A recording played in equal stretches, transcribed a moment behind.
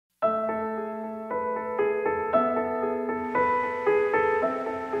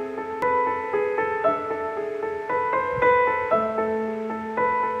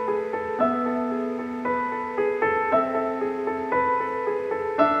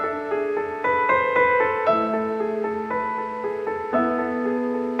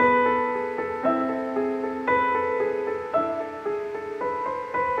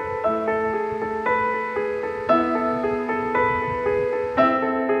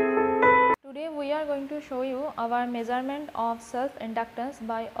going to show you our measurement of self inductance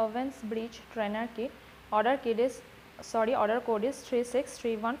by Owen Bridge trainer kit. Order code is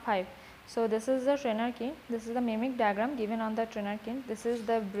 36315. So this is the trainer kit. This is the mimic diagram given on the trainer kit. This is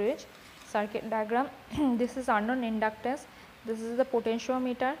the bridge circuit diagram. This is unknown inductance. This is the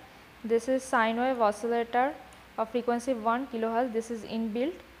potentiometer. This is sine wave oscillator of frequency 1 kHz. This is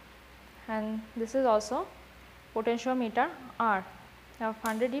inbuilt, and this is also potentiometer R of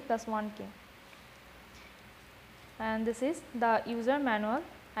 100E plus 1K. And this is the user manual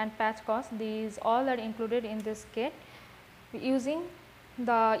and patch cost. These all are included in this kit. Using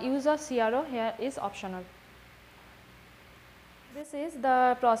the use of CRO here is optional. This is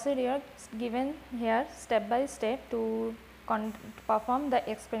the procedure given here step by step to perform the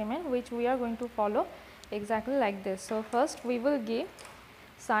experiment, which we are going to follow exactly like this. So first we will give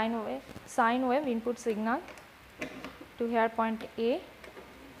sine wave input signal to here point A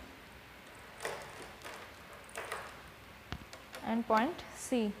and point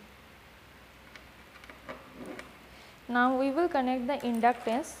C. Now we will connect the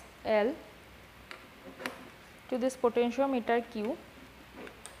inductance L to this potentiometer Q,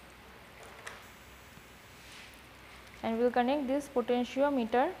 and we will connect this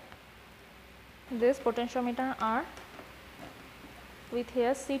potentiometer R with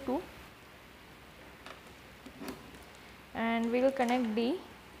here C2, and we will connect D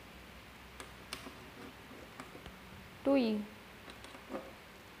to E.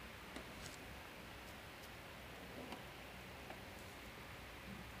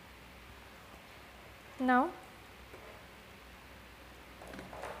 Now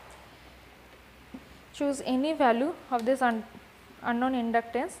choose any value of this unknown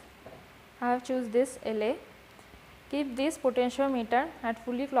inductance. I have choose this LA. Keep this potentiometer at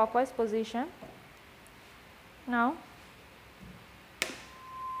fully clockwise position. Now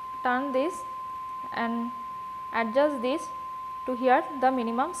turn this and adjust this to hear the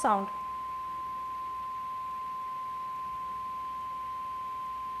minimum sound.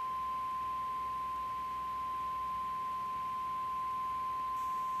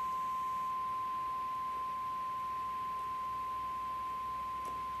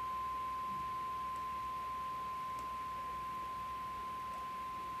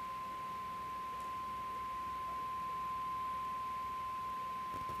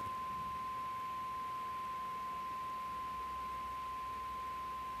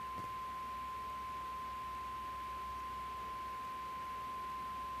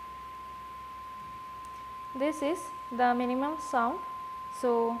 This is the minimum sound.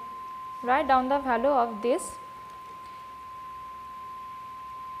 So write down the value of this,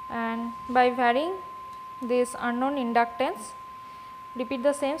 and by varying this unknown inductance, repeat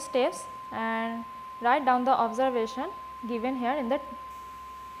the same steps and write down the observation given here in the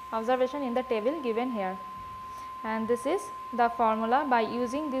table given here. And this is the formula. By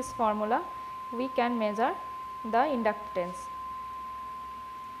using this formula we can measure the inductance.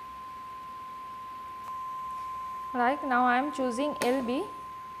 Right now I am choosing LB,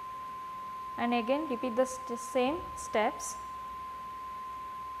 and again repeat the same steps.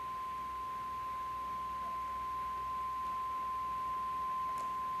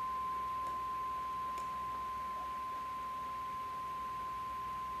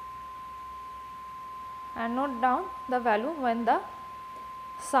 And note down the value when the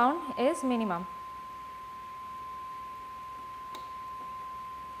sound is minimum,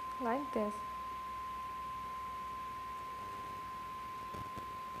 like this.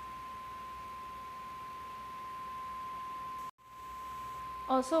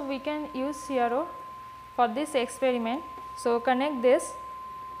 Also we can use CRO for this experiment. So connect this,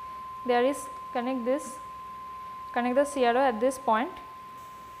 connect the CRO at this point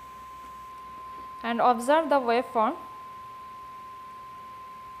and observe the waveform.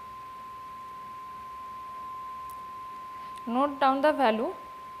 Note down the value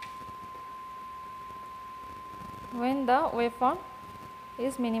when the waveform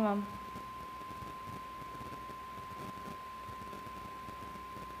is minimum.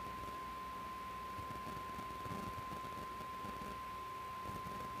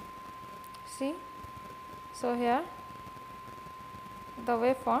 See, so here the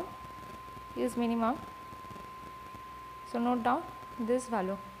waveform is minimum, so note down this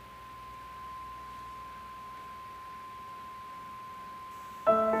value.